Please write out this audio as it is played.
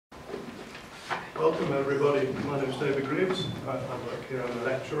Welcome everybody, my name is David Greaves, I work here, I'm a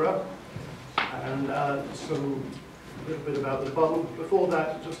lecturer, and a little bit about the department. Before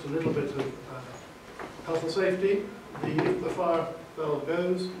that, just a little bit of health and safety. If the fire bell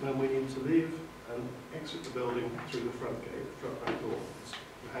goes, then we need to leave and exit the building through the front gate, front door.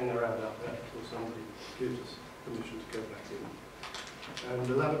 You hang around out there until somebody gives us permission to go back in. And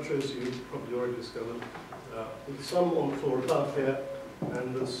the lavatories you've probably already discovered. There's some on the floor above here,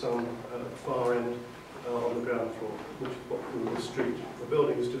 and there's some at the far end on the ground floor, which is what we call the street. The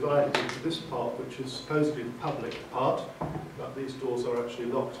building is divided into this part, which is supposedly the public part, but these doors are actually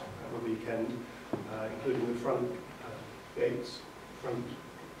locked at the weekend, including the front gates, front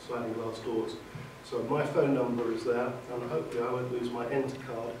sliding glass doors. So my phone number is there, and hopefully I won't lose my enter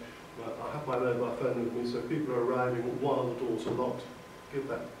card. I have my mobile phone with me, so if people are arriving while the doors are locked, give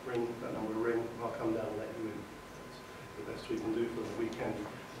that number a ring, and I'll come down and let you in. The best we can do for the weekend.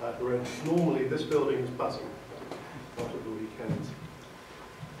 Normally this building is buzzing, not at the weekends.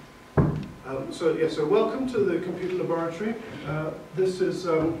 So welcome to the computer laboratory. This is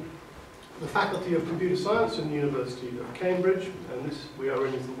the Faculty of Computer Science in the University of Cambridge, and we are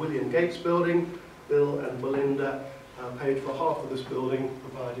in the William Gates building. Bill and Melinda paid for half of this building,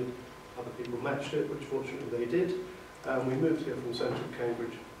 provided other people matched it, which fortunately they did. We moved here from central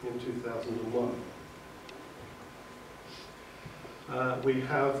Cambridge in 2001. We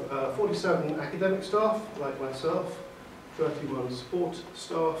have 47 academic staff, like myself, 31 support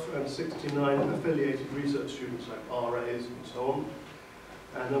staff, and 69 affiliated research students, like RAs and so on.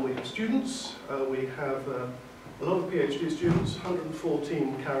 And then we have students. We have a lot of PhD students,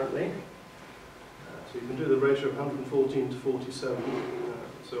 114 currently. So you can do the ratio of 114 to 47.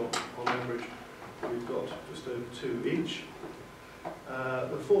 So on average, we've got just over 2 each. There are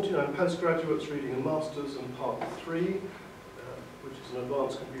 49 postgraduates reading a master's and part 3. Which is an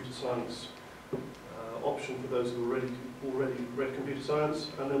advanced computer science option for those who already read computer science.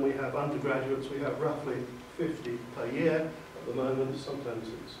 And then we have undergraduates. We have roughly 50 per year at the moment. Sometimes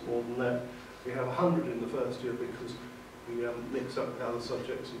it's more than that. We have 100 in the first year because we mix up the other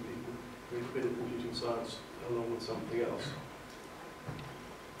subjects and people read a bit of computing science along with something else.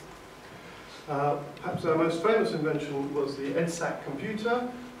 Perhaps our most famous invention was the EDSAC computer,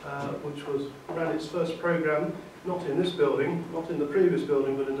 which ran its first program not in this building, not in the previous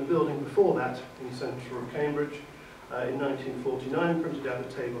building, but in the building before that in central Cambridge in 1949, printed out a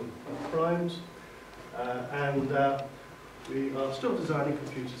table of primes. We are still designing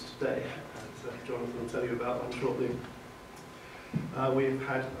computers today, as Jonathan will tell you about one shortly. We've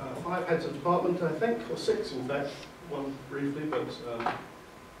had 5 heads of department, I think, or 6 in fact, one briefly, but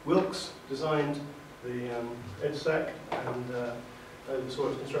Wilkes designed the EDSAC and oversaw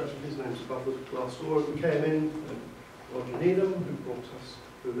its construction. His name's above the glass door. We came in, and Roger Needham, who brought us,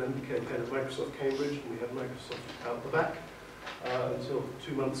 who then became head of Microsoft Cambridge, and we had Microsoft out the back until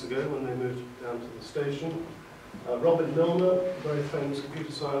 2 months ago when they moved down to the station. Robin Milner, a very famous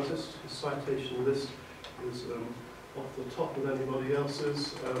computer scientist. His citation list is off the top of anybody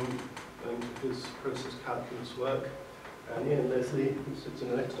else's, and his process calculus work. And Ian Leslie, who sits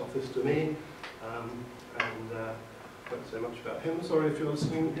in the next office to me, I won't say much about him, sorry if you're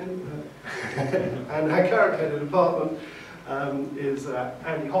listening to him. And our current head of department is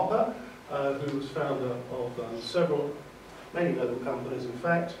Andy Hopper, who was founder of many local companies in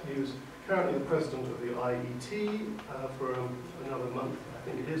fact. He was currently the president of the IET for another month, I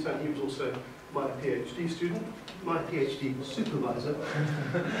think it is, and he was also my PhD student, my PhD supervisor.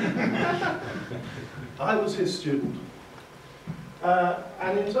 I was his student.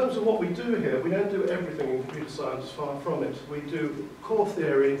 And in terms of what we do here, we don't do everything in computer science, far from it. We do core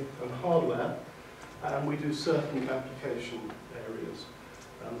theory and hardware, and we do certain application areas.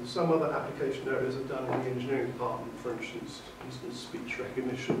 Some other application areas are done in the engineering department, for instance speech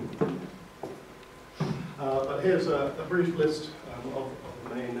recognition. But here's a brief list of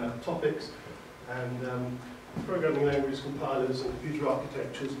the main topics, and programming languages, compilers, and computer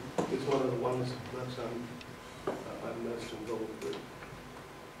architectures is one of the ones that I'm most involved with.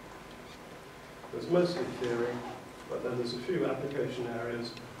 There's mostly theory, but then there's a few application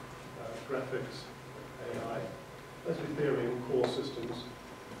areas, graphics, AI, mostly theory and core systems,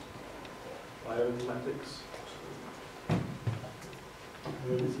 bioinformatics.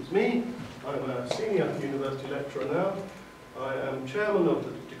 This is me. I'm a senior university lecturer now. I am chairman of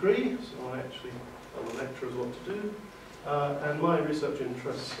the degree, so I actually tell the lecturers what to do. And my research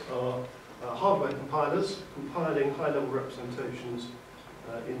interests are hardware compilers, compiling high-level representations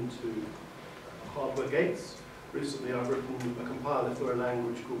into hardware gates. Recently I've written a compiler for a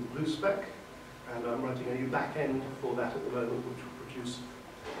language called BlueSpec, and I'm writing a new back-end for that at the moment, which will produce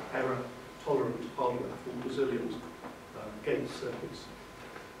error tolerant hardware for resilient gate circuits.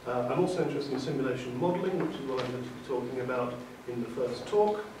 I'm also interested in simulation modelling, which is what I'm going to be talking about in the first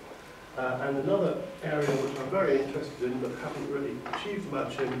talk. And another area which I'm very interested in but haven't really achieved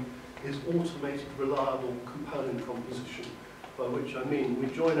much in is automated reliable component composition, by which I mean we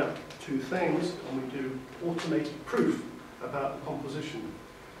join up two things and we do automated proof about the composition.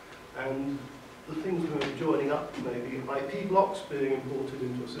 And the things we're joining up may be IP blocks being imported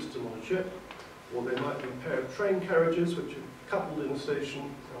into a system on a chip, or they might be a pair of train carriages which are coupled in a station,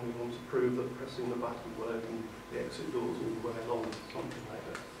 and we want to prove that pressing the button will open the exit doors all the way along, something like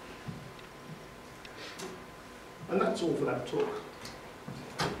that. And that's all for that talk.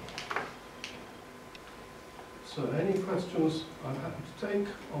 So any questions I'm happy to take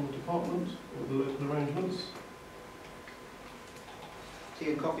on the department or the local arrangements? Tea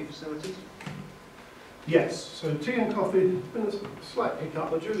and coffee facilities? Yes, so tea and coffee, been a slight hiccup,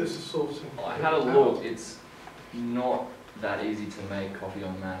 but Julius is sorting. I had a look, it's not that easy to make coffee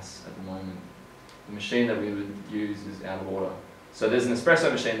en masse at the moment. The machine that we would use is out of order. So there's an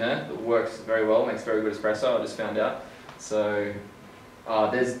espresso machine there that works very well, makes very good espresso, I just found out. So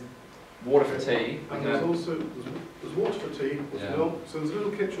there's water for tea. And there's also there's water for tea, there's milk, so there's a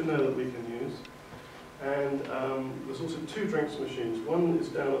little kitchen there that we can use. And there's also two drinks machines. One is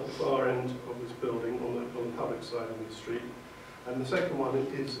down at the far end of this building, on the public side of the street. And the second one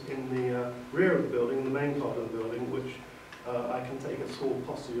is in the rear of the building, in the main part of the building, which I can take a small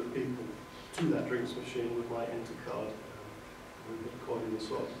posse of people to that drinks machine with my enter card. With the coin in the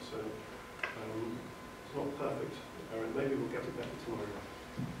slot. So it's not perfect. Maybe we'll get it better tomorrow.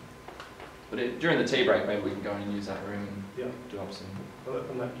 But during the tea break, maybe we can go in and use that room and do up some. I'll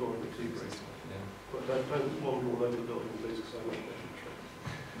open that door in the tea break. Yeah. But don't wander all over the building, please, because I might get in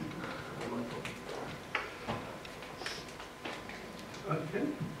trouble. Okay.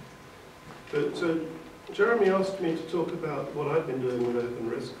 But Jeremy asked me to talk about what I've been doing with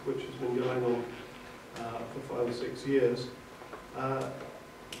OpenRISC, which has been going on for 5 or 6 years.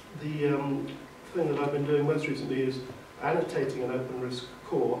 The thing that I've been doing most recently is annotating an OpenRISC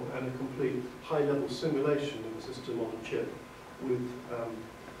core and a complete high-level simulation of the system on the chip with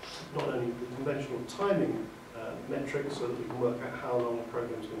not only the conventional timing metrics so that we can work out how long a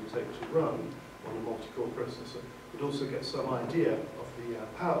program is going to take to run on a multi-core processor, but also get some idea of the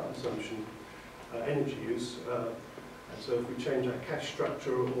power consumption, energy use, and so if we change our cache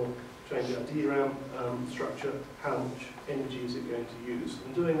structure or change our DRAM structure, how much energy is it going to use?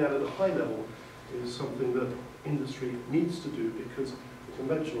 And doing that at a high level is something that industry needs to do, because the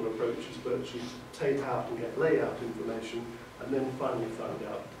conventional approach is virtually tape out and get layout information and then finally find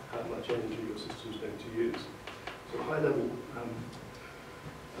out how much energy your system is going to use. So high level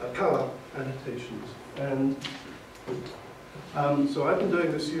power annotations. And so I've been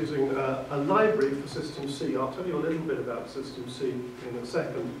doing this using a library for SystemC. I'll tell you a little bit about SystemC in a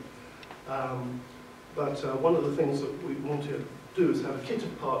second. But one of the things that we want to do is have a kit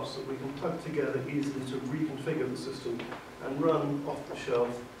of parts that we can plug together easily to reconfigure the system and run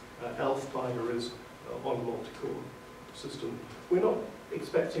off-the-shelf ELF binaries on a multi-core system. We're not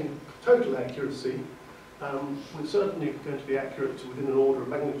expecting total accuracy. We're certainly going to be accurate to within an order of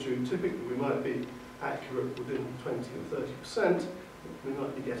magnitude. Typically, we might be accurate within 20 or 30%. We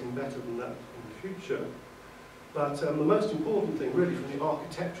might be getting better than that in the future. But the most important thing, really, from the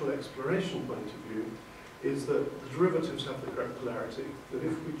architectural exploration point of view, is that the derivatives have the correct polarity. That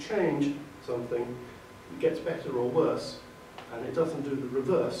if we change something, it gets better or worse, and it doesn't do the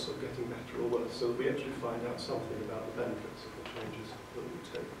reverse of getting better or worse. So we actually find out something about the benefits of the changes that we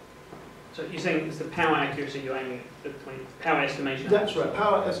take. So you're saying it's the power accuracy you're aiming at, the power estimation? That's right,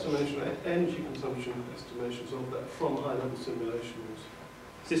 power estimation, energy consumption estimations of that from high-level simulations.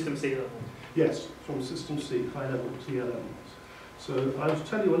 SystemC level? Yes, from SystemC, high-level TLMs. So I'll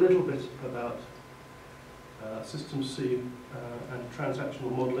tell you a little bit about SystemC and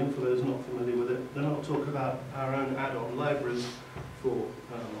transactional modelling for those not familiar with it. Then I'll talk about our own add-on libraries for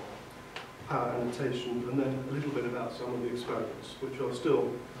power annotation, and then a little bit about some of the experiments, which are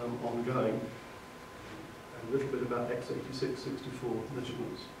still ongoing, and a little bit about x86-64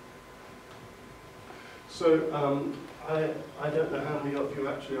 measurements. So I don't know how many of you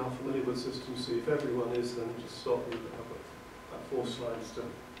actually are familiar with SystemC. If everyone is, then just stop me. I've got about 4 slides to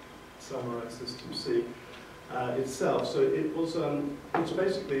summarise SystemC itself. So it's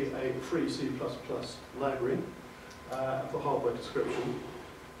basically a free C++ library for hardware description.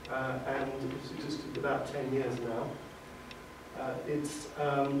 And it's existed about 10 years now. It's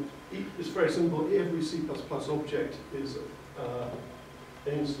very simple. Every C++ object is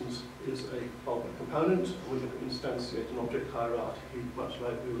An instance is of a component. We can instantiate an object hierarchy, much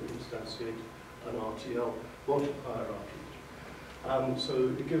like we would instantiate an RTL module hierarchy. So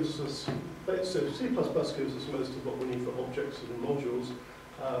it gives us, so C++ gives us most of what we need for objects and modules,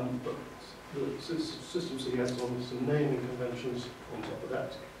 but the SystemC adds on some naming conventions on top of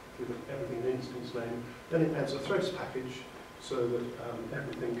that, giving everything an instance name. Then it adds a threads package so that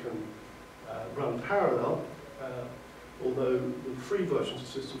everything can run parallel, although the free versions of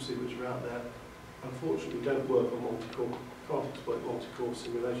SystemC which are out there unfortunately don't work on multicore, can't exploit multicore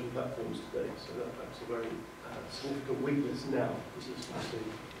simulation platforms today, so that's a very significant weakness now for SystemC.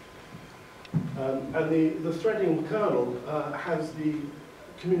 And the threading kernel has the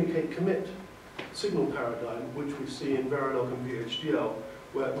communicate commit signal paradigm, which we see in Verilog and VHDL,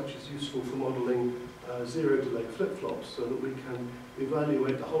 which is useful for modeling zero delay flip-flops so that we can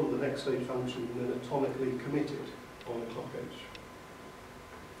evaluate the whole of the next state function and then atomically commit it on a clock edge.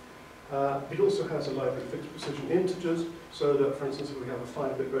 It also has a library of fixed precision integers, so that, for instance, if we have a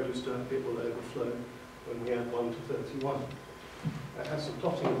 5-bit register, it will overflow when we add 1 to 31. It has some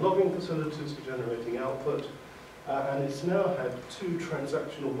plotting and logging facilities for generating output, and it's now had 2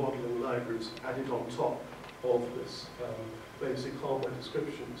 transactional modeling libraries added on top of this basic hardware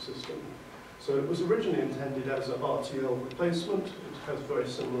description system. So it was originally intended as an RTL replacement. It has very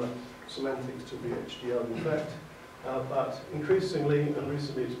similar semantics to VHDL, in fact. But increasingly, and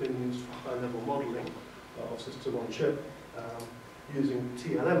recently, it's been used for high-level modeling of system on chip using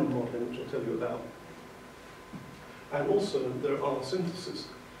TLM modeling, which I'll tell you about. And also, there are synthesis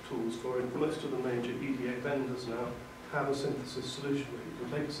tools for it. Most of the major EDA vendors now have a synthesis solution where you can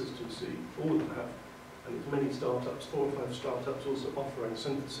take SystemC, all of them have, and it's many startups, 4 or 5 startups also offering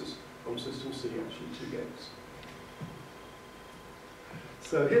synthesis from SystemC, actually 2 gates.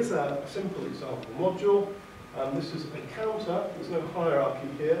 So here's a simple example module. This is a counter. There's no hierarchy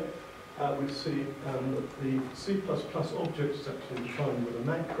here. We see that the C++ object is actually defined with a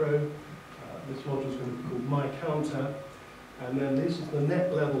macro. This module is going to be called myCounter. And then this is the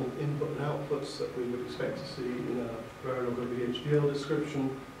net level input and outputs that we would expect to see in a Verilog or VHDL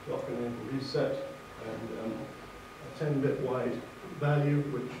description, clock enable reset, and a 10-bit wide value,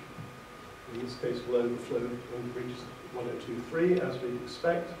 which in this case will overflow when it reaches 1023, as we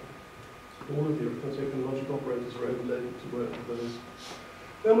expect. All of the arithmetic and logic operators are overlaid to work with those.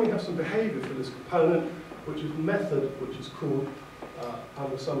 Then we have some behavior for this component, which is method, which is called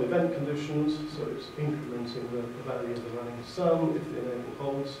under some event conditions, so it's incrementing the value of the running sum if the enable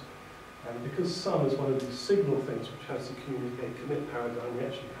holds. And because sum is one of these signal things which has to communicate commit paradigm, we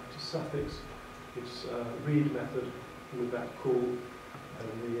actually have to suffix its read method with that call,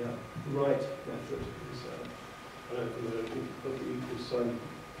 and the write method is an overload of the equals sign.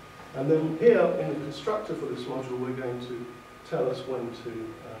 And then here in the constructor for this module, we're going to tell us when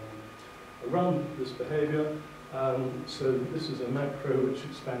to run this behavior. So this is a macro which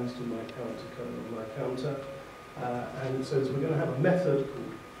expands to myCounter, myCounter. And it says we're going to have a method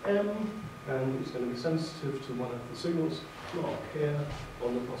called M, and it's going to be sensitive to one of the signals, clock here,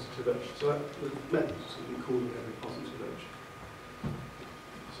 on the positive edge. So that, the method is going to be calling every positive edge.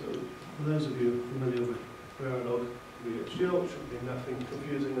 So for those of you familiar with Verilog VHDL, should be nothing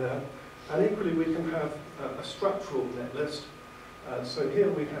confusing there. And equally, we can have a structural netlist. So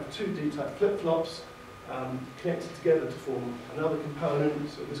here we have 2 D-type flip-flops connected together to form another component.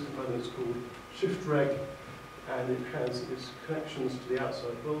 So this component is called shift reg, and it has its connections to the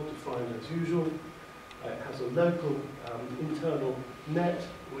outside world defined as usual. It has a local internal net,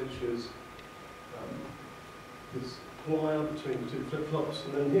 which is this wire between the 2 flip-flops.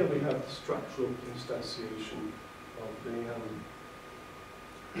 And then here we have the structural instantiation of the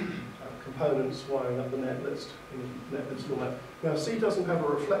components wiring up the netlist in netlist format. Now, C doesn't have a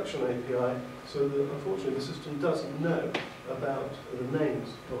reflection API, so unfortunately the system doesn't know about the names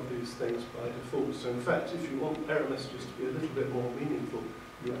of these things by default. So in fact, if you want error messages to be a little bit more meaningful,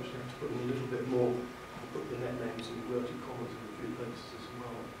 you actually have to put in a little bit more, put the net names in inverted commas in a few places as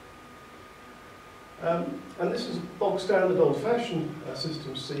well. And this is bog standard old-fashioned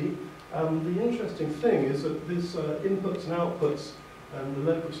SystemC. The interesting thing is that these inputs and outputs and the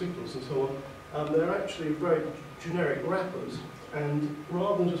local signals and so on, they're actually very generic wrappers, and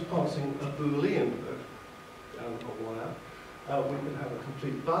rather than just passing a Boolean down a wire, we can have a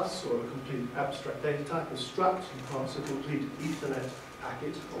complete bus or a complete abstract data type, a struct, and pass a complete Ethernet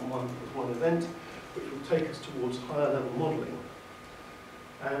packet on one event, which will take us towards higher level modeling.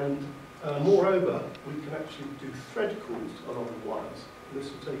 And moreover, we can actually do thread calls along the wires. This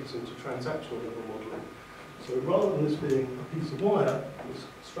will take us into transactional level modeling. So rather than this being a piece of wire, this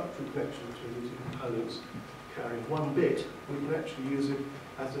structural connection between the 2 components, carrying 1 bit, we can actually use it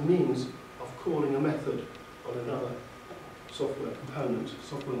as a means of calling a method on another software component,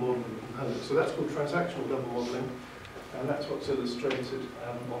 software modeling component. So that's called transactional level modeling, and that's what's illustrated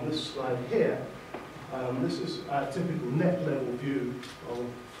on this slide here. This is a typical net level view of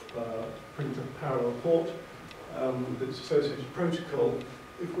printer parallel port, its associated protocol.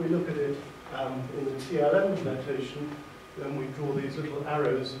 If we look at it in the TLM notation, then we draw these little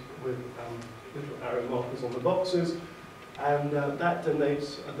arrows with little arrow markers on the boxes, and that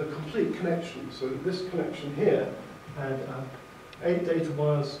denotes the complete connection. So this connection here had 8 data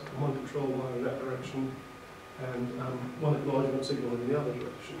wires, 1 control wire in that direction, and 1 acknowledgement signal in the other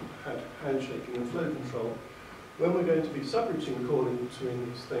direction, had handshaking and flow control. When we're going to be subroutine calling between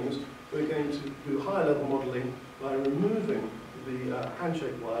these things, we're going to do higher level modeling by removing the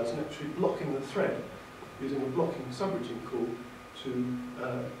handshake wires and actually blocking the thread using a blocking subroutine call to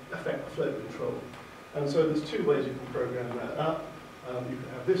affect flow control. And so there's 2 ways you can program that up. You can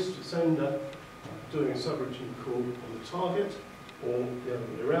have this sender doing a subroutine call on the target, or the other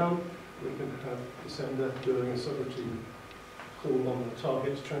way around. We can have the sender doing a subroutine call on the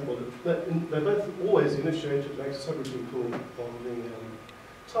target. They're both always initiated, makes a subroutine call on the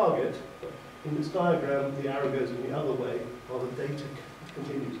target. But in this diagram, the arrow goes in the other way, while the data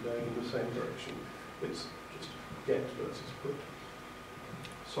continues going in the same direction. It's just get versus put.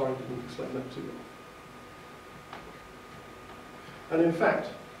 Sorry, I didn't explain that too well. And in fact,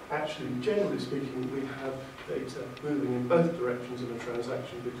 actually, generally speaking, we have data moving in both directions in a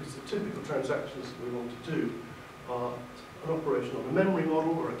transaction, because the typical transactions that we want to do are an operation on a memory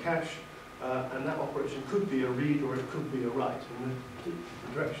model or a cache, and that operation could be a read or it could be a write. And the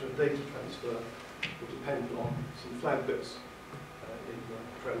direction of data transfer will depend on some flag bits in the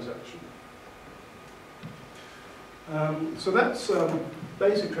transaction. So that's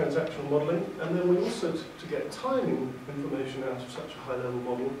basic transactional modeling, and then we also, to get timing information out of such a high-level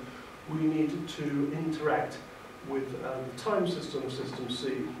model, we need to interact with the time system of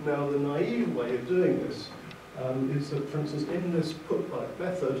SystemC. Now, the naive way of doing this is that, for instance, in this put-byte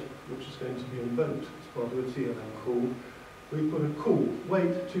method, which is going to be invoked as part of a TLM call, we put a call,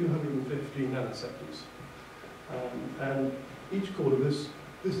 wait 250 nanoseconds. And each call of this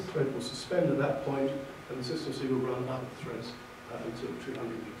thread will suspend at that point, and the SystemC will run other threads until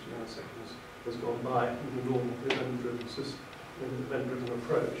 250 nanoseconds has gone by in the normal event-driven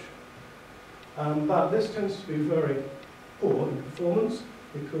approach. But this tends to be very poor in performance,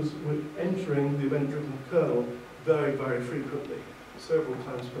 because we're entering the event-driven kernel very, very frequently, several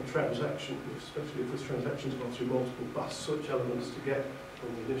times per transaction, especially if this transaction has gone through multiple bus switch elements to get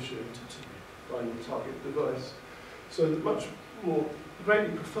from the initiator to find the target device. So the much more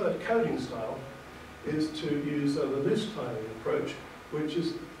greatly preferred coding style is to use the loose timing approach, which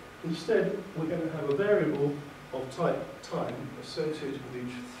is, instead, we're going to have a variable of type time associated with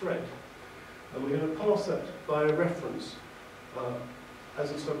each thread. And we're going to pass that by a reference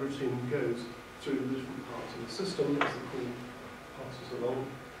as the subroutine goes through the different parts of the system, as the call passes along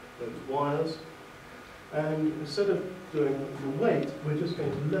those wires. And instead of doing the wait, we're just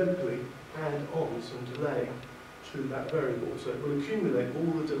going to locally add on some delay to that variable. So it will accumulate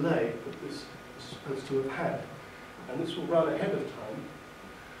all the delay that this is supposed to have had. And this will run ahead of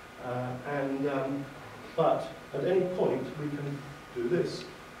time. But at any point, we can do this.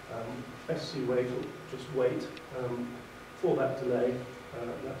 SC wait, or just wait for that delay.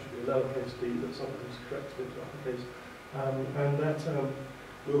 That should be a lowercase d, but sometimes corrected into uppercase. And that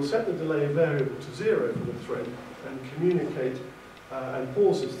we'll set the delay variable to 0 for the thread and communicate and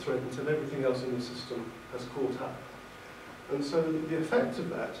pause this thread until everything else in the system has caught up. And so the effect of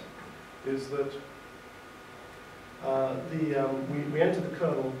that is that we enter the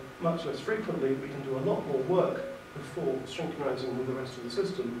kernel much less frequently. We can do a lot more work before synchronizing with the rest of the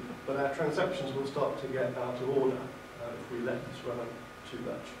system, but our transactions will start to get out of order if we let this run too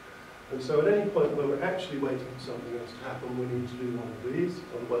much. And so at any point where we're actually waiting for something else to happen, we need to do one of these,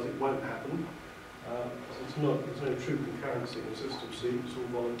 otherwise it won't happen. There's no true concurrency in SystemC, it's all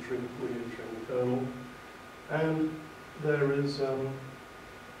voluntary re-entering the kernel. And there is,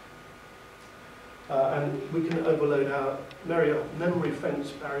 and we can overload our memory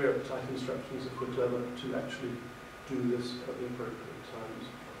fence barrier type instructions if we're clever to actually do this at the appropriate times.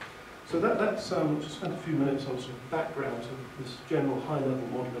 So that's just spent a few minutes on sort of background to this general high-level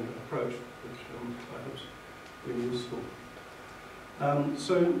modelling approach, which I hope is really useful.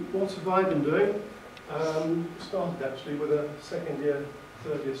 So what have I been doing? Started actually with a second year,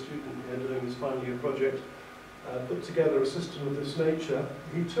 third year student here doing this final year project. Put together a system of this nature.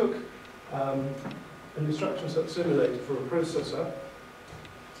 He took an instruction set simulator for a processor,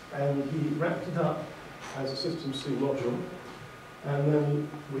 and he wrapped it up as a SystemC module. And then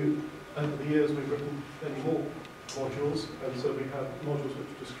over the years, we've written many more modules, and so we have modules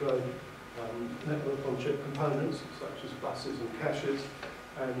which describe network-on-chip components, such as buses and caches,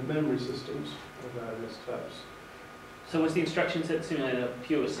 and memory systems of various types. So was the instruction set simulator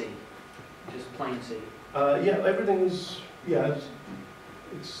pure C, just plain C? Yeah, everything is, yeah,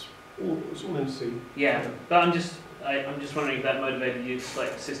 it's all in C. Yeah, but I'm just wondering if that motivated you to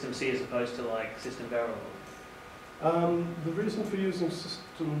like SystemC as opposed to like System Verilog. The reason for using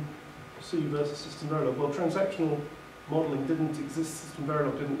SystemC versus System Verilog, well, transactional modelling didn't exist. System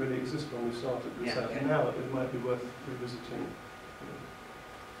Verilog didn't really exist when we started this out. Okay. Now it might be worth revisiting.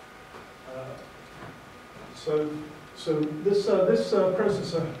 So this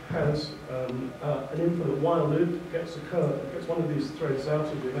processor has an infinite while loop, gets one of these threads out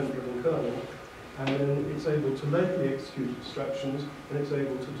of the event-driven kernel, and then it's able to locally execute instructions, and it's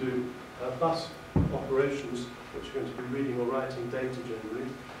able to do bus operations, which are going to be reading or writing data generally.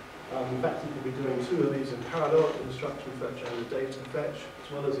 In fact, it can be doing two of these in parallel, instruction fetch and a data fetch,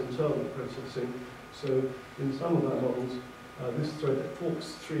 as well as internal processing. So in some of our models, this thread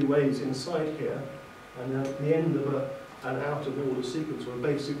forks three ways inside here, and then at the end of an out-of-order sequence or a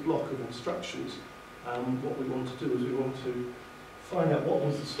basic block of instructions, what we want to do is we want to find out what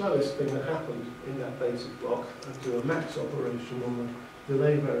was the slowest thing that happened in that basic block and do a max operation on the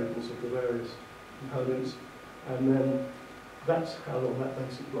delay variables of the various components, and then that's how long that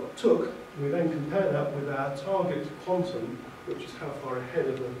basic block took. We then compare that with our target quantum, which is how far ahead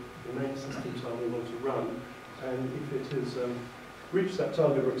of the main system time we want to run. And if it has reached that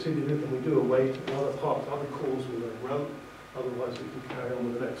target or exceeded it, then we do a wait, and other cores will then run. Otherwise, we can carry on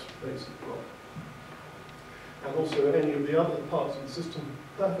with the next basic block. And also, any of the other parts of the system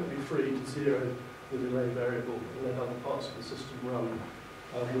perfectly free to zero the delay variable and let other parts of the system run.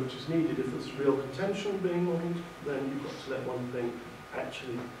 Which is needed if there's real contention being modelled, then you've got to let one thing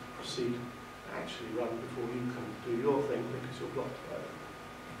actually proceed, actually run before you can do your thing because you're blocked by it.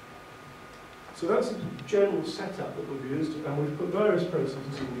 So that's a general setup that we've used, and we've put various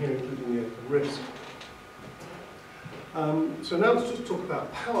processes in here, including the OpenRISC. So now let's just talk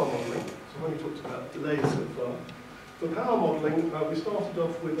about power modelling. So I've only talked about delays so far. For power modelling, we started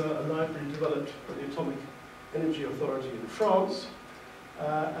off with a library developed by the Atomic Energy Authority in France,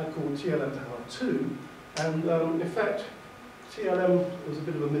 called TLM Power 2, and in fact TLM was a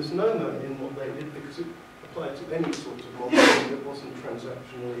bit of a misnomer in what they did because it applied to any sort of modelling that wasn't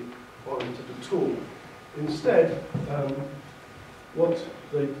transactionally oriented at all. Instead, what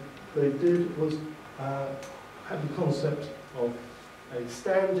they did was have the concept of a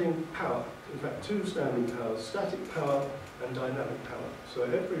standing power, in fact two standing powers, static power and dynamic power. So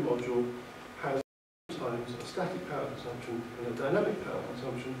every module has times a static power consumption and a dynamic power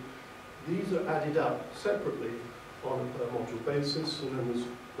consumption. These are added up separately on a per module basis, and then there's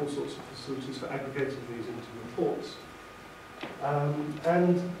all sorts of facilities for aggregating these into reports.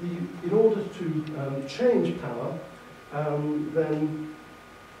 In order to change power, then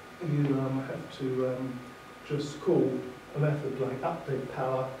you have to just call a method like update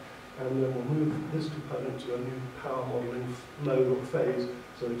power, and then we'll move this component to a new power modelling mode or phase.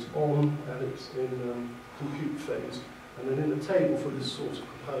 So it's on and it's in compute phase. And then in the table for this sort of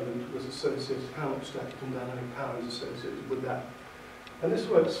component, there's associated how much static and dynamic power is associated with that. And this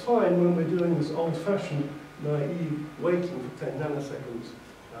works fine when we're doing this old-fashioned, naive waiting for 10 nanoseconds,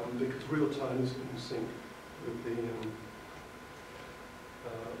 because real time is in sync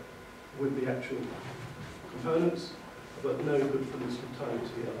with the actual components, but no good for this time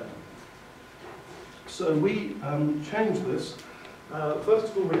TLM. So we changed this. First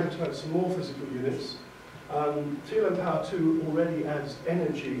of all, we had to add some more physical units. TLM Power 2 already adds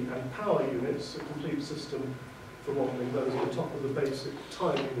energy and power units, a complete system for modelling those on top of the basic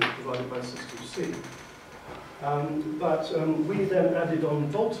time unit provided by SystemC. But we then added on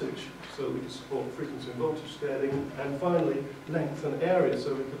voltage, so we could support frequency and voltage scaling, and finally length and area,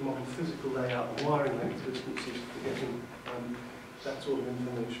 so we could model physical layout and wiring length distances for getting that sort of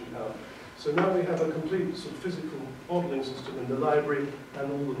information out. So now we have a complete sort of physical modelling system in the library,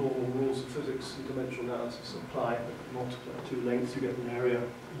 and all the normal rules of physics and dimensional analysis apply. Multiply two lengths, you get an area. You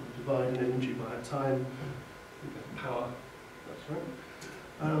divide an energy by a time, you get power. That's right.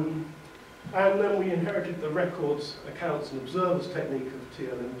 And then we inherited the records, accounts, and observers technique of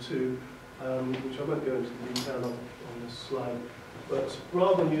TLM2, which I won't go into the detail of on this slide. But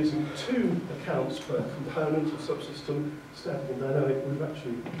rather than using two accounts per component of subsystem, static and dynamic, we've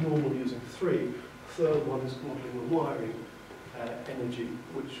actually normally using three. The third one is modelling the wiring energy,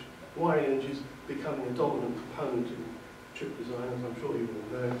 which wiring energy is becoming a dominant component in chip design, as I'm sure you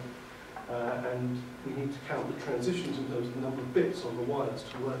all know. and we need to count the transitions in terms of the number of bits on the wires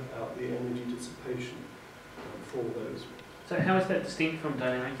to work out the energy dissipation for those. So how is that distinct from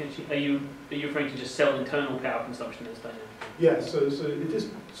dynamic energy? Are you referring to just cell internal power consumption as dynamic? Yes, so it is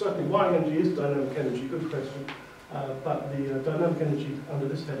certainly wiring energy is dynamic energy, good question. But the dynamic energy under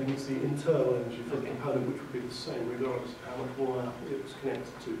this heading is the internal energy for the component, which would be the same regardless of how much wire it was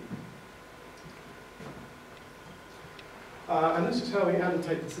connected to. And this is how we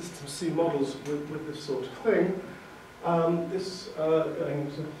annotate the SystemC models with this sort of thing. This going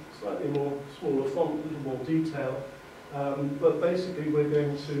into slightly more smaller font, a little more detail. But basically we're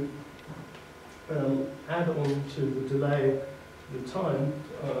going to add on to the delay the time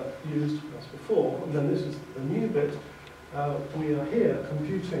used as before, and then this is the new bit. We are here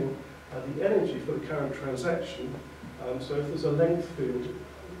computing the energy for the current transaction. So if there's a length field,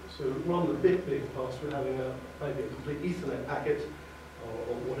 so rather than a bit being passed, we're having maybe a complete Ethernet packet,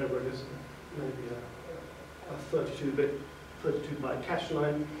 or whatever it is, maybe a 32-byte cache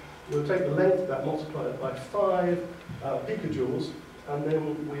line. We'll take the length of that, multiply it by 5 picojoules, and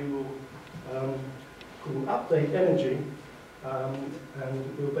then we will call update energy, and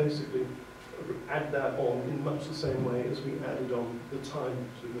we'll basically add that on in much the same way as we added on the time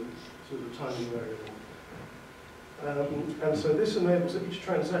to the timing variable. And so this enables each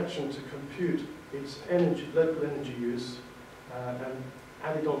transaction to compute its energy, local energy use, and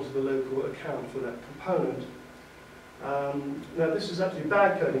add it onto the local account for that component. Now this is actually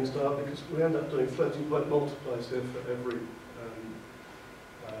bad coding style because we end up doing floating point multiplies here for every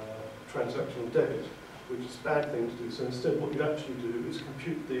transactional debit, which is a bad thing to do. So instead what you actually do is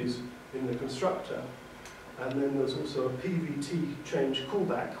compute these in the constructor, and then there's also a PVT change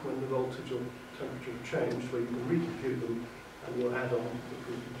callback when the voltage or temperature have changed, where you can recompute them and you'll add on the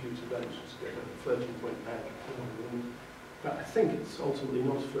pre-computed values to get a floating point add. But I think it's ultimately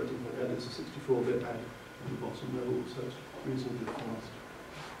not a floating point add, it's a 64-bit add at the bottom level, so it's reasonably fast.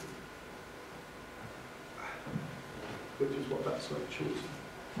 Which is what that's like choosing.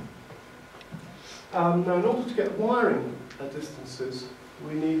 Now, in order to get wiring distances,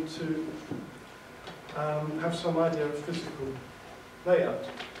 we need to have some idea of physical layout.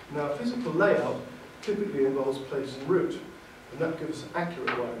 Now, physical layout typically involves place and route, and that gives us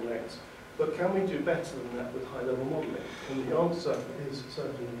accurate wiring lengths. But can we do better than that with high-level modelling? And the answer is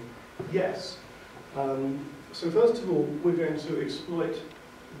certainly yes. So first of all, we're going to exploit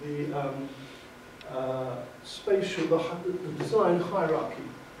the spatial, the design hierarchy,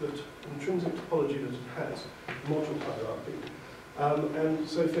 that intrinsic topology that it has, module hierarchy. And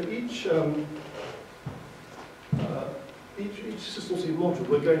so for each SystemC module,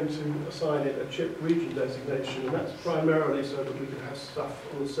 we're going to assign it a chip region designation, and that's primarily so that we can have stuff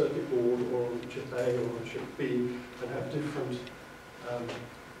on the circuit board or on chip A or on chip B and have different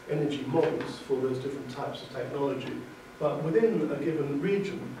energy models for those different types of technology. But within a given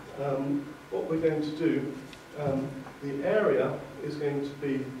region, what we're going to do, the area is going to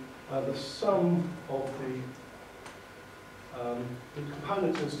be the sum of the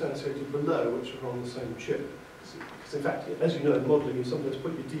components instantiated below, which are on the same chip. Because in fact, as you know, in modelling, you sometimes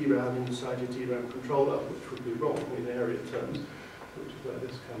put your DRAM inside your DRAM controller, which would be wrong in area terms, which is where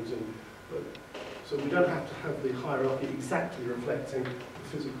this comes in. But, so we don't have to have the hierarchy exactly reflecting the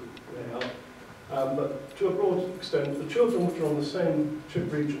physical layout. But to a broad extent, the children which are on the same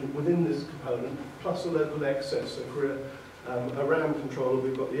chip region within this component, plus a local excess. So for a RAM controller,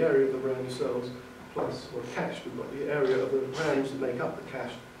 we've got the area of the RAM cells, plus, or cache, we've got the area of the RAMs that make up the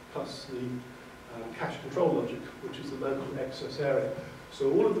cache, plus the cache control logic, which is the local excess area. So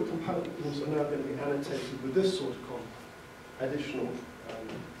all of the components are now going to be annotated with this sort of additional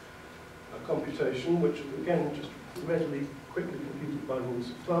computation, which again just readily, quickly computed by rules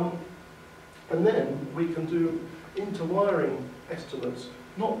of thumb. And then we can do interwiring estimates,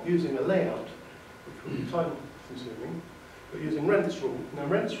 not using a layout, which would be time consuming, but using Rent's rule. Now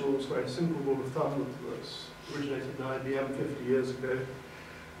Rent's rule is a very simple rule of thumb that's originated in IBM 50 years ago.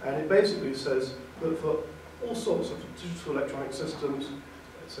 And it basically says that for all sorts of digital electronic systems,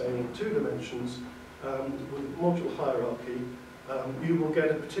 let's say in 2 dimensions, with module hierarchy, you will get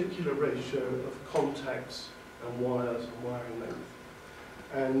a particular ratio of contacts and wires and wiring length.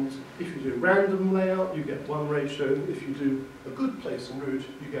 And if you do random layout, you get one ratio. If you do a good place and route,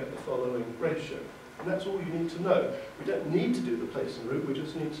 you get the following ratio. And that's all you need to know. We don't need to do the place and route, we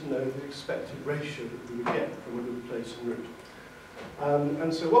just need to know the expected ratio that we would get from a good place and route.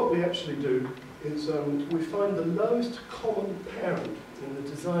 And so what we actually do is we find the lowest common parent in the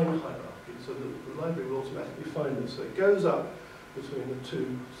design hierarchy, so that the library will automatically find this. So it goes up between the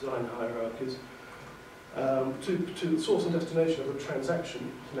 2 design hierarchies to the source and destination of a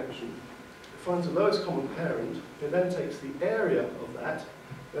transaction connection. finds the lowest common parent, it then takes the area of that,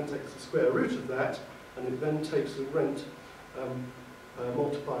 then takes the square root of that, and it then takes the rent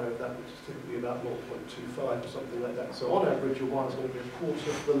multiplier of that, which is typically about 0.25 or something like that. So on average, your wire is going to be a quarter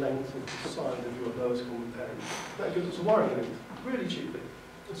of the length of the side of your lowest common parent. That gives us a wiring length, really cheaply.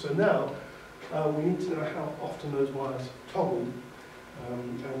 So now, we need to know how often those wires toggle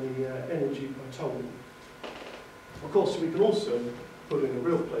and the energy per toggle. Of course, we can also put in a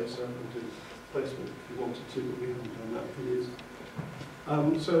real placer and do placement if you wanted to, but we haven't done that for years.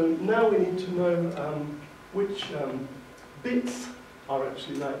 So now we need to know which bits are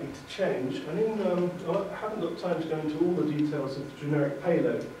actually likely to change. And I haven't got time to go into all the details of the generic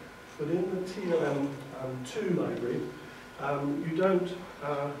payload, but in the TLM2 library,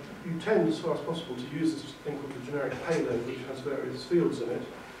 you tend, as far as possible, to use this thing called the generic payload, which has various fields in it,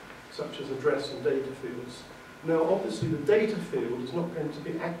 such as address and data fields. Now, obviously, the data field is not going to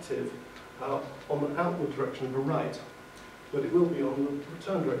be active on the outward direction of a write, but it will be on the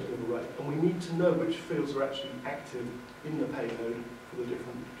return direction of a write. And we need to know which fields are actually active in the payload for the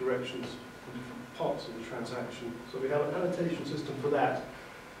different directions, the different parts of the transaction. So we have an annotation system for that.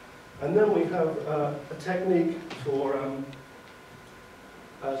 And then we have a technique for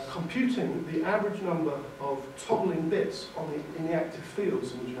computing the average number of toggling bits in the active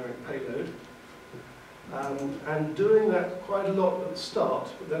fields in the generic payload. And doing that quite a lot at the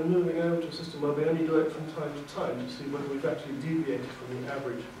start, but then moving over to a system where we only do it from time to time to see whether we've actually deviated from the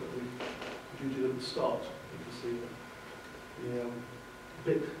average that we did at the start. You can see the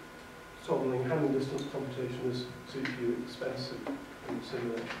bit toggling Hamming distance computation is CPU expensive in the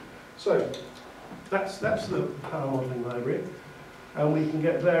simulation. So that's the power modeling library, and we can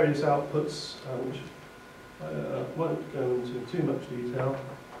get various outputs, which I won't go into too much detail.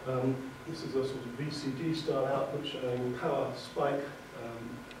 This is a sort of VCD style output showing power spike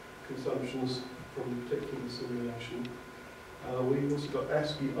consumptions from a particular simulation. We've also got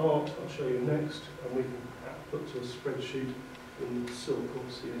ASCII art, I'll show you next, and we can output to a spreadsheet in silk or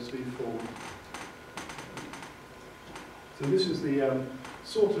CSV form. So this is the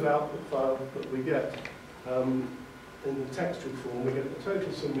sort of output file that we get in the textual form. We get the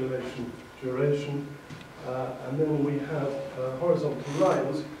total simulation duration, and then we have horizontal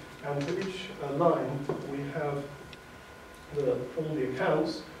lines. And for each line, we have all the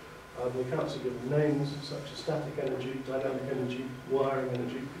accounts. The accounts are given names, such as static energy, dynamic energy, wiring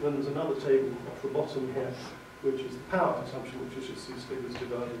energy. And then there's another table off the bottom here, which is the power consumption, which is just these figures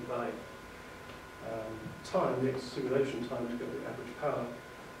divided by time, the simulation time to get the average power.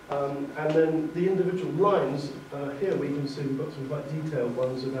 And then the individual lines, here we can see we've got some quite detailed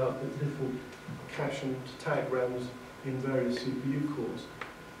ones about the different cache and tag rounds in various CPU cores.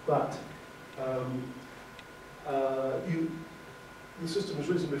 But the system is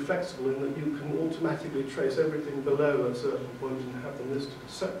reasonably flexible in that you can automatically trace everything below a certain point and have them listed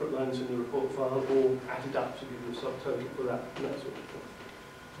as separate lines in the report file or added up to give you a subtotal for that and that sort of thing.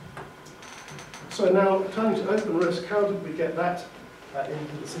 So now, turning to OpenRISC, how did we get that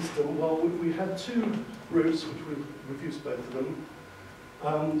into the system? Well, we had two routes, which we've reduced both of them.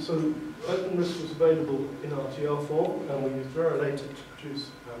 So OpenRISC was available in RTL form, and we used Veralator to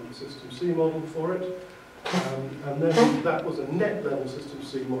produce the SystemC model for it. And then that was a net level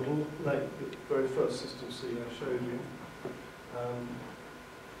SystemC model, like the very first SystemC I showed you.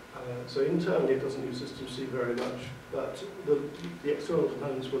 So internally it doesn't use SystemC very much, but the external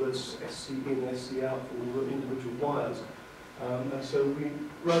components were those SC in, SC out for all the individual wires. And so we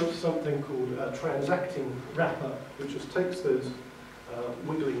wrote something called a transacting wrapper, which just takes those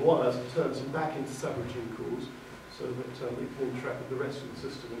wiggling wires and turns them back into subroutine calls so that it can interact with the rest of the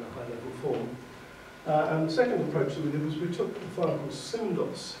system in a high-level form. And the second approach that we did was we took a file called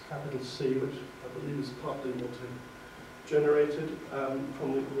sim.c, capital C, which I believe is partly auto-generated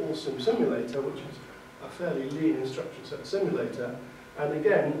from the AllSim simulator, which is a fairly lean instruction set simulator. And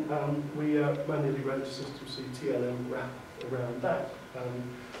again, we manually wrote a SystemC TLM wrap around that.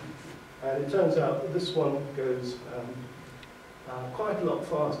 And it turns out that this one goes quite a lot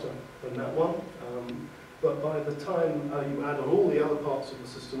faster than that one. But by the time you add on all the other parts of the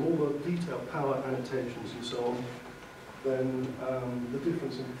system, all the detailed power annotations and so on, then the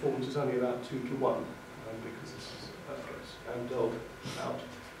difference in performance is only about 2 to 1, because this is Amdahled out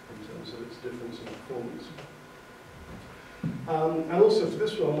in terms of its difference in performance. And also for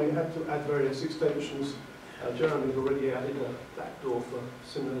this one, we had to add various extensions. Jeremy had already added a backdoor for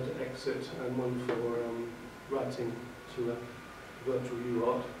simulator exit and one for writing to a virtual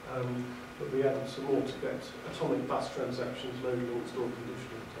UART. But we added some more to get atomic bus transactions, loading and store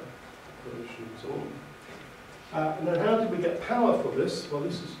conditional version and so on. And then how did we get power for this? Well,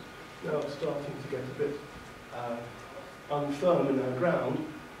 this is now starting to get a bit unfirm in our ground.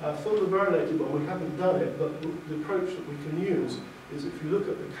 For the Verilated one, we haven't done it, but the approach that we can use is if you look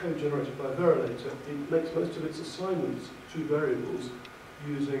at the code generated by Verilator, it makes most of its assignments to variables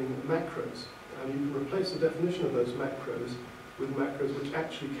using macros. And you can replace the definition of those macros with macros which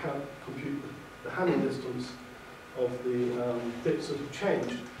actually compute the Hamming distance of the bits that have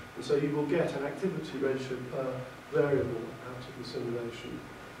changed. And so you will get an activity ratio per variable out of the simulation.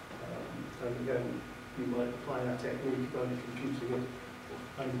 And again, you might apply that technique by computing it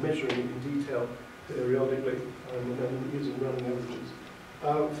and measuring it in detail periodically and then using running averages.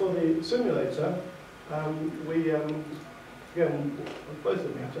 For the simulator, again, both of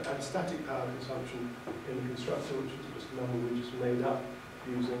them have to add static power consumption in the constructor, which is just a number we just made up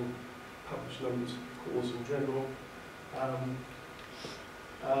using published numbers of cores in general.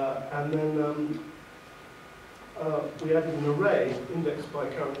 And then we added an array indexed by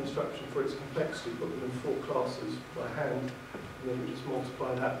current construction for its complexity, put them in 4 classes by hand, and then we just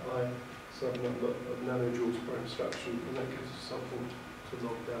multiply that by some number of nanojoules per instruction, and that gives us something to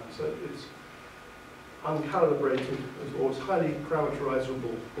log down. So it's uncalibrated, or it's highly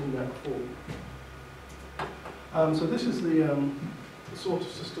parameterizable in that form. So this is the sort of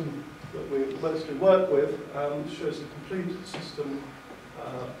system that we mostly work with. It shows a complete system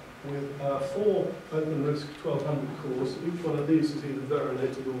with 4 OpenRISC 1200 cores. Each one of these is either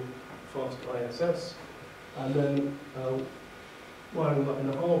Verilated or fast ISS. And then wiring up in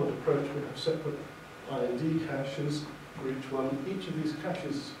a Harvard approach, we have separate IND caches for each one. Each of these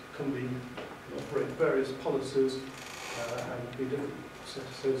caches can operate various policies and be different set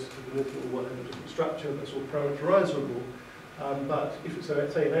associative or whatever different structure. That's all parameterizable. But if it's,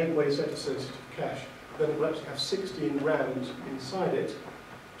 say, an 8-way set associative cache, then it will actually have 16 RAMs inside it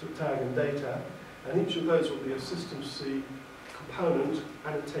to tag and data, and each of those will be a SystemC component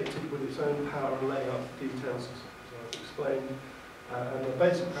annotated with its own power and layout details, as I've explained. And the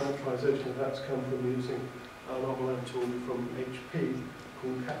basic parameterization of that's come from using an online tool from HP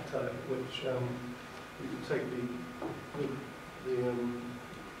called Capto, which you can take the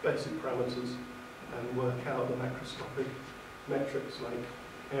basic parameters and work out the macroscopic metrics like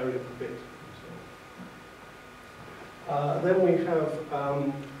area per bit. Then we have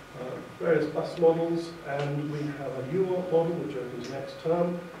various bus models, and we have a UART model, which opens next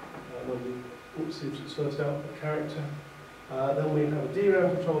term, when we receives its first output character. Then we have a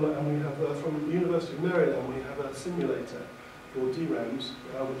DRAM controller, and we have, from the University of Maryland, we have a simulator for DRAMs,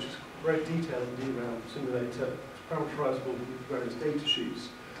 which is a very detailed DRAM simulator. It's parameterizable with various data sheets.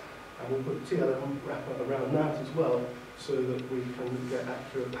 And we'll put a TLM wrapper around that as well, so that we can get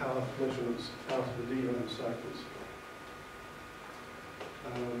accurate power measurements out of the DRAM cycles.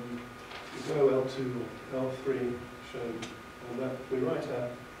 We go L2 or L3 shown on that. We write our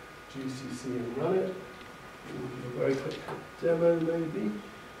GCC and run it. We'll do a very quick demo maybe.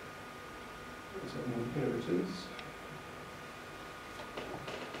 So here it is.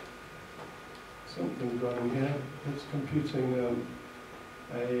 Something's running here. It's computing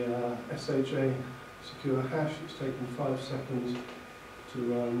a SHA secure hash. It's taken 5 seconds to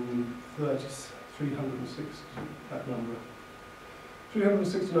run 360, that number.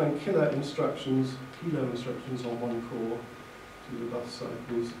 369 kilo instructions on one core to the bus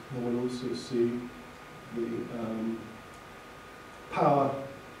cycles. And we'll also see the power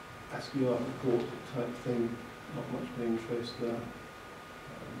ASCII port type thing, not much being traced there.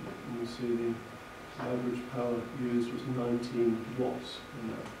 And you see the average power used was 19 watts in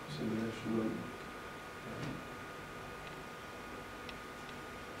that simulation run.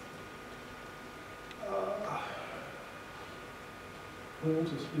 We want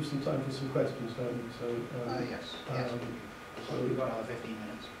to leave some time for some questions, don't we? So, yes. So we've got another 15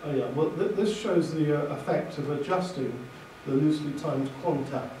 minutes. Oh yeah, well this shows the effect of adjusting the loosely timed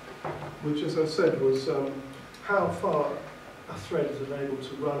quanta, which, as I said, was how far a thread is able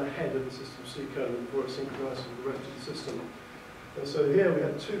to run ahead of the SystemC kernel before it synchronizes with the rest of the system. And so here we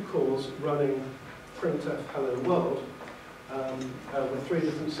had 2 cores running printf hello world with 3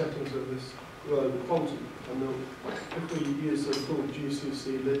 different settings of this global quantum. And if we use the full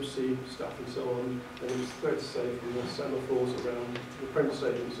GCC, libc stuff and so on, then it's very safe and there's semaphores around the print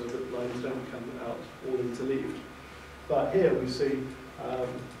station so that lines don't come out all interleaved. But here we see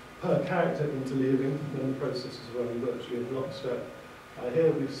per character interleaving, then the process is running virtually in lockstep.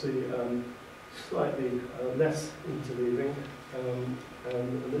 Here we see slightly less interleaving, and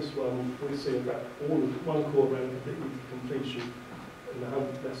in this one we see in fact all of one core ran completely to completion in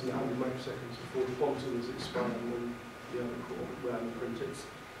less than 100 microseconds before the quantum is expired, and then the other core ran and printed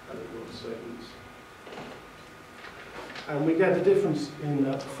hello world statements. And we get a difference in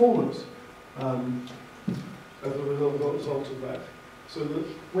performance as a result of that. So that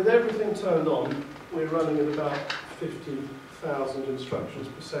with everything turned on, we're running at about 50,000 instructions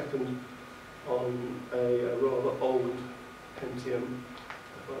per second on a rather old Pentium.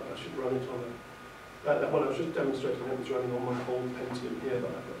 Well, I should run it on that one I was just demonstrating, it was running on my old Pentium here,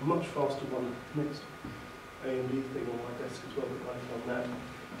 but I've got a much faster one next AMD thing on my desk as well that I run on that.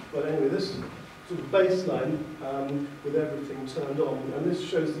 But anyway, this sort of baseline with everything turned on, and this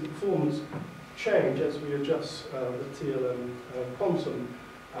shows the performance change as we adjust the TLM quantum.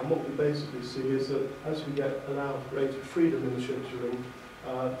 And what we basically see is that as we allow greater freedom in the scheduling,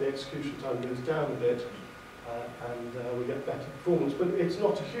 the execution time goes down a bit, and we get better performance. But it's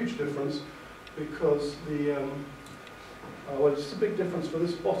not a huge difference because well, it's a big difference for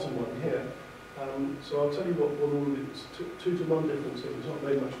this bottom one here. So I'll tell you what all it's 2 to 1 difference here. There's not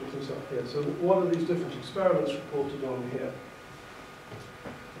very much difference up here. So what are these different experiments reported on here?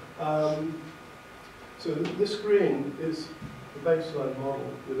 So this green is the baseline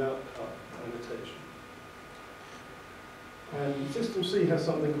model without annotation. And SystemC has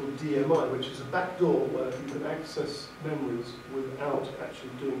something called DMI, which is a backdoor where you can access memories without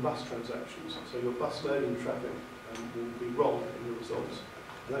actually doing bus transactions. So your bus loading traffic will be wrong in the results.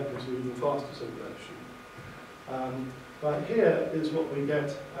 And that gives you even faster simulation. But here is what we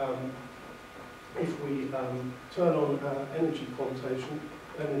get if we turn on energy quantitation,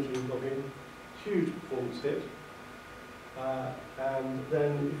 energy logging, huge performance hit. And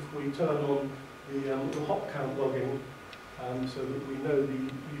then if we turn on the hop count logging, so that we know the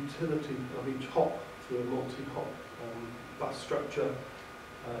utility of each hop through a multi-hop bus structure,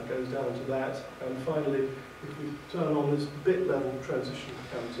 goes down to that. And finally, if we turn on this bit level transition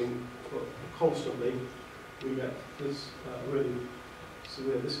counting constantly, we get this really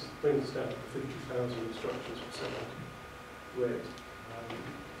severe. This brings us down to 50,000 instructions per second rate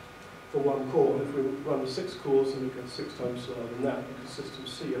for one core. And if we run 6 cores, then we get 6 times slower than that because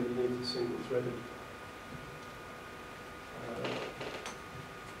SystemC underneath the single threaded.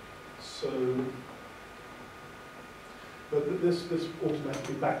 But this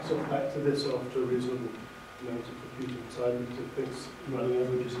automatically backs off back to this after a reasonable amount of computing time because it thinks running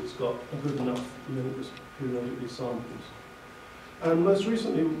averages it's got a good enough, it just periodically samples. And most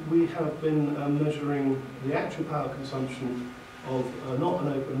recently we have been measuring the actual power consumption of not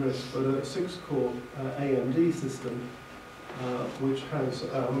an OpenRISC but a 6-core AMD system which has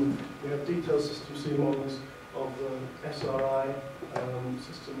we have detailed SystemC models of the SRI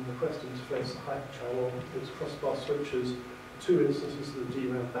system request interface, the hyper channel, its crossbar switches, 2 instances of the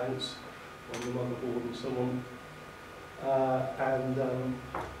DRAM banks on the motherboard and so on,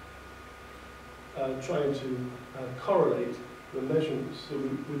 trying to correlate the measurements. So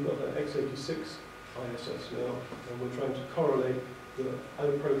we've got an x86 ISS now, and we're trying to correlate the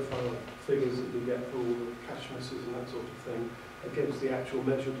O-profile figures that we get for all the cache misses and that sort of thing against the actual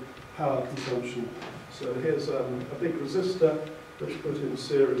measured power consumption. So here's a big resistor that's put in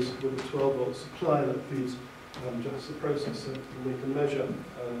series with a 12-volt supply that feeds just the processor, and we can measure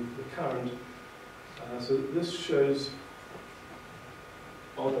the current. So this shows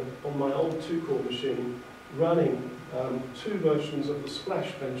on my old 2-core machine running 2 versions of the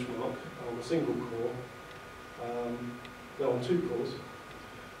Splash benchmark on a single core, on 2 cores,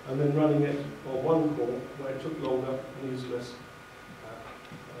 and then running it on 1 core where it took longer and used less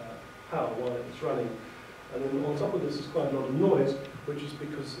power while it was running. And then on top of this is quite a lot of noise, which is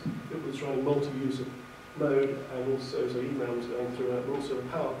because it was running multi-user mode and also so email was going through it, but also the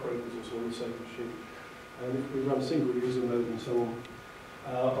power probe was also on the same machine. And if we run single user mode and so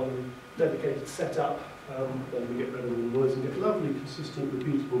on a dedicated setup, then we get rid of the noise and get lovely, consistent,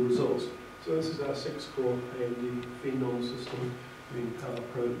 repeatable results. So this is our 6-core AMD Phenom system being power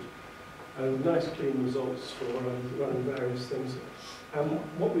probed. And nice clean results for running various things. And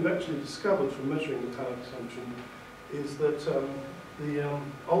what we've actually discovered from measuring the power consumption is that the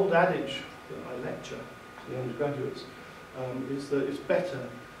old adage that I lecture to the undergraduates is that it's better.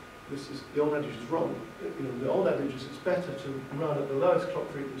 The old adage is wrong. The old adage is it's better to run at the lowest clock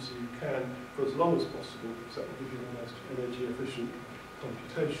frequency you can for as long as possible, because that will give you the most energy efficient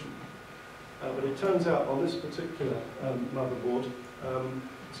computation. But it turns out on this particular motherboard, there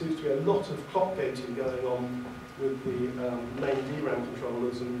seems to be a lot of clock gating going on with the main DRAM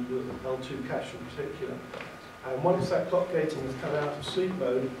controllers and the L2 cache in particular. And once that clock gating has come out of sleep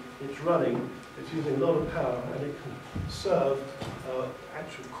mode, it's running, it's using a lot of power, and it can serve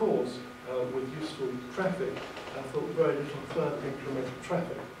actual cores with useful traffic for very little further incremental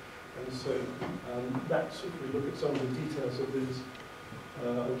traffic. And so that's, if we look at some of the details of these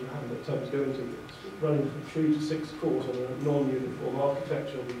which I haven't got time to go into, it's running from 3 to 6 cores on a non-uniform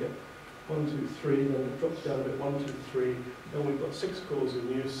architecture. We get 1, 2, 3, then it drops down a bit, 1, 2, 3, then we've got 6 cores in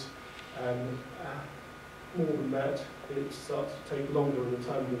use, and more than that, it starts to take longer in the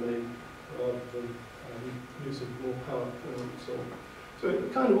time domain rather than using more power and so on. So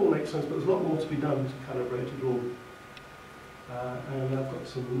it kind of all makes sense, but there's a lot more to be done to calibrate it all. And I've got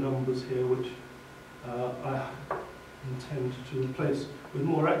some numbers here which I intend to replace with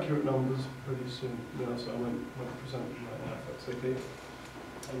more accurate numbers pretty soon now, so I won't present them right now, if that's okay.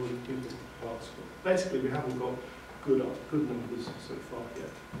 I will give them parts. Basically, we haven't got good numbers so far yet,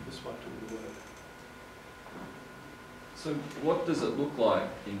 despite all the work. So what does it look like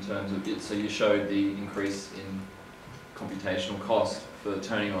in terms of it? So you showed the increase in computational cost for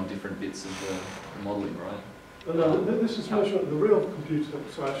turning on different bits of the modelling, right? No, this is measurement of the real computer.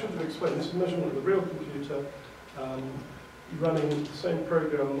 Sorry, I should have explained. This is measurement of the real computer running the same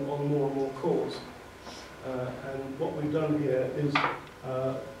program on more and more cores. And what we've done here is,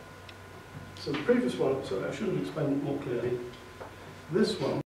 so the previous one, so I should have explained more clearly. This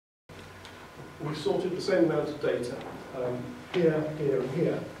one, we sorted the same amount of data, here, here, and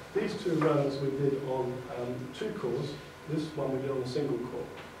here. These two runs we did on 2 cores. This one we did on a single core.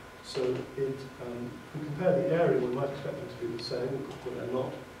 So it, we compare the area, we might expect them to be the same, but they're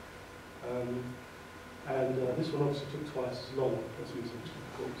not. This one also took twice as long as using 2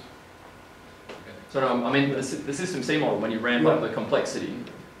 cores. Okay. So I mean, the SystemC model, when you ramp up the complexity,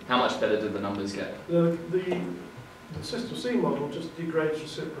 how much better did the numbers get? The SystemC model just degrades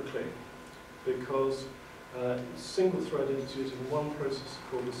reciprocally because it's single-threaded, it's using one processor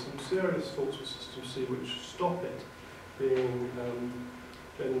core. There's some serious faults with SystemC which stop it being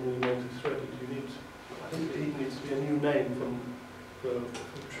genuinely multi-threaded. I think it needs to be a new name for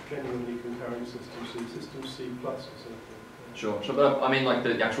genuinely concurrent SystemC plus or something. Sure, but I mean, like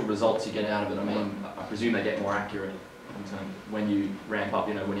the actual results you get out of it, I mean, I presume they get more accurate in terms when you ramp up,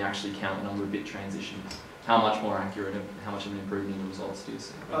 you know, when you actually count the number of bit transitions. How much more accurate and how much of an improvement in the results do you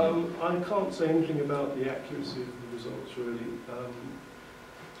see? I can't say anything about the accuracy of the results, really.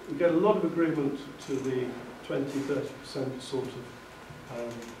 We get a lot of agreement to the 20–30% sort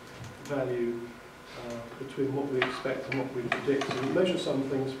of value between what we expect and what we predict. So we measure some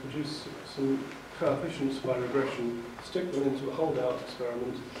things, produce some coefficients by regression, stick them into a holdout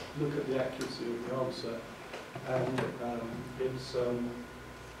experiment, look at the accuracy of the answer, and it's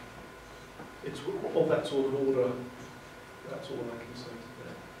of that sort of order. That's all I can say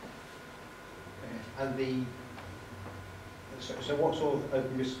today. And so what sort of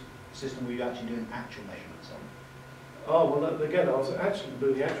OpenRISC system were you actually doing actual measurements on? Oh, well, again, I was actually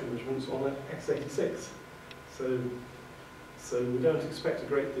doing the actual measurements on an x86. So we don't expect a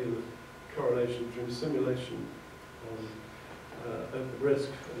great deal of correlation between simulation on OpenRISC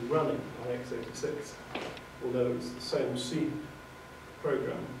and running on x86, although it's the same C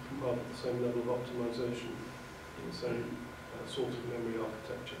program, rather the same level of optimization, the same sort of memory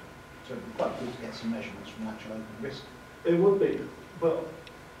architecture. So it'd be quite good to get some measurements from actual OpenRISC. It would be, but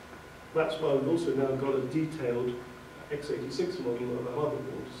that's why we've also now got a detailed x86 model of our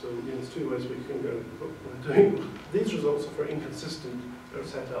motherboard. So there's 2 ways we can go. We're doing these results are very inconsistent. They're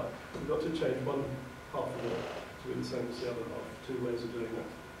set up. We've got to change one half of it to be the same as the other half. 2 ways of doing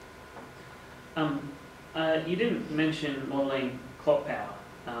that. You didn't mention modelling clock power,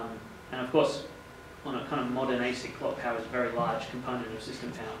 and of course, on a kind of modern ASIC, clock power is a very large component of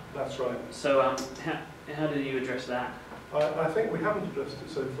system power. That's right. So how do you address that? I think we haven't addressed it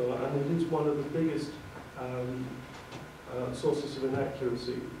so far, and it is one of the biggest sources of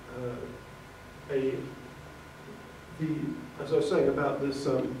inaccuracy. As I was saying about this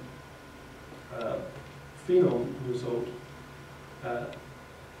phenol result,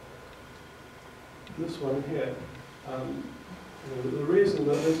 this one here, the reason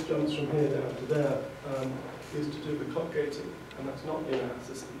that this jumps from here down to there is to do with clock gating, and that's not in our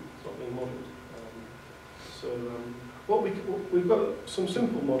system, it's not being modelled. We've got some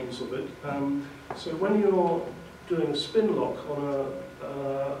simple models of it. So when you're doing a spin lock on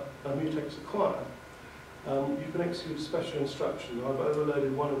a mutex acquire, you can execute a special instruction. I've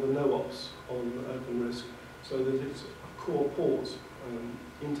overloaded one of the no-ops on OpenRISC so that it's a core pause.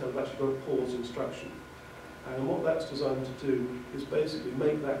 Intel have actually got a pause instruction. And what that's designed to do is basically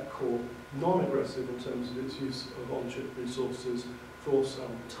make that core non-aggressive in terms of its use of on-chip resources for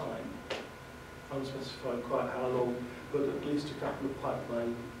some time. Unspecified quite how long, but at least a couple of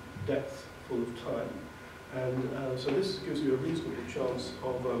pipeline depth full of time. And so this gives you a reasonable chance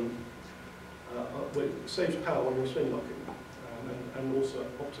of saves power when you're spin locking, and also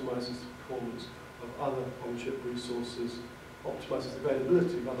optimizes the performance of other on-chip resources optimises the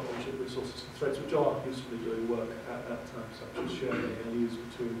availability of other on-chip resources for threads which are usefully doing work at that time, such as sharing ALUs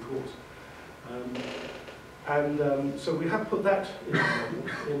between cores. So we have put that in the model,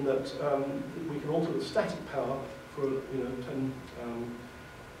 in that we can alter the static power for 10,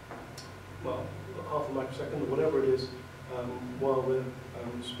 well, half a microsecond or whatever it is, while we're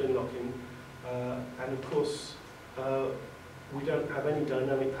spin locking, and of course we don't have any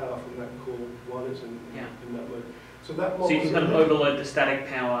dynamic power from that core while it's in that mode. So that model. So you can kind of overload the static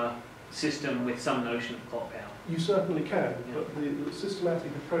power system with some notion of clock power. You certainly can, but the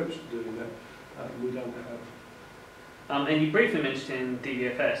systematic approach to doing that we don't have. And you briefly mentioned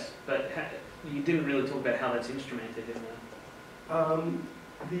DVFS, but you didn't really talk about how that's instrumented in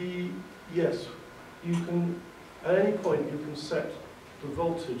the. Yes, you can, at any point you can set the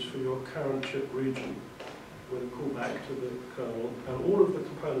voltage for your current chip region with a callback to the kernel, and all of the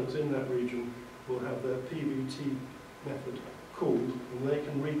components in that region will have their PVT method called, and they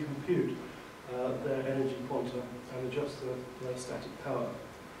can recompute their energy quanta and adjust their static power.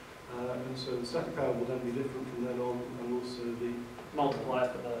 And so the static power will then be different from then on, and also the multiplier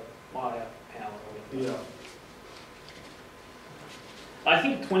for the wire power. Yeah. I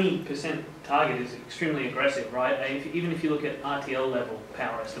think 20% target is extremely aggressive, right? Even if you look at RTL level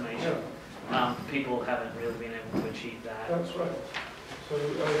power estimation, people haven't really been able to achieve that. That's right. So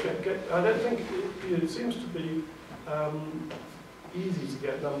I don't think it seems to be easy to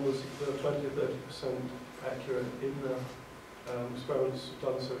get numbers that are 20 or 30% accurate in the experiments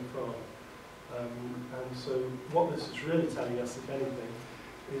done so far. And so what this is really telling us, if anything,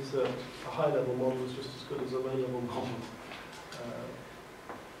 is that a high-level model is just as good as a low-level model.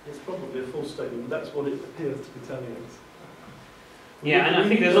 It's probably a false statement, but that's what it appears to be telling us. Yeah, and I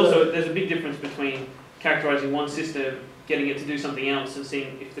think there's a big difference between characterizing one system, getting it to do something else and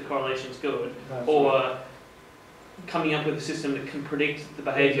seeing if the correlation's good, or coming up with a system that can predict the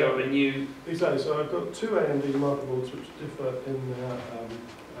behavior of a new... Exactly, so I've got two AMD motherboards which differ in their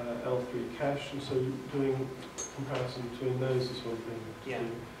L3 cache, and so doing comparison between those is one thing to do.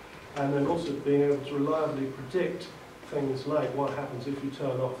 And then also being able to reliably predict things like what happens if you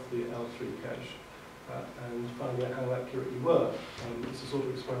turn off the L3 cache and find out how accurate you were. It's the sort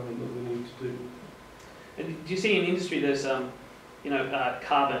of experiment that we need to do. And do you see in industry there's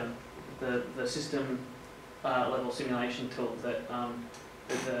Carbon, the system level simulation tool that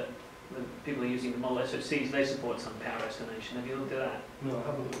the people are using, the model SOCs, they support some power estimation. Have you looked at that? No, I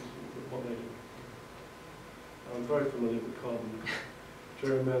haven't looked at what they do. I'm very familiar with Carbon.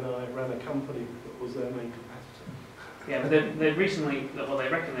 Jeremy and I ran a company that was their main competitor. Yeah, but they've recently, well, they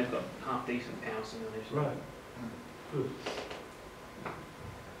reckon they've got half decent power simulation. Right. Good.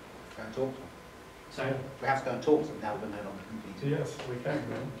 Go and talk to them. So we have to go and talk to them now when they're not competing. Yes, we can.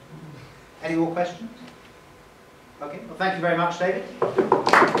 Any more questions? Okay, well thank you very much, David.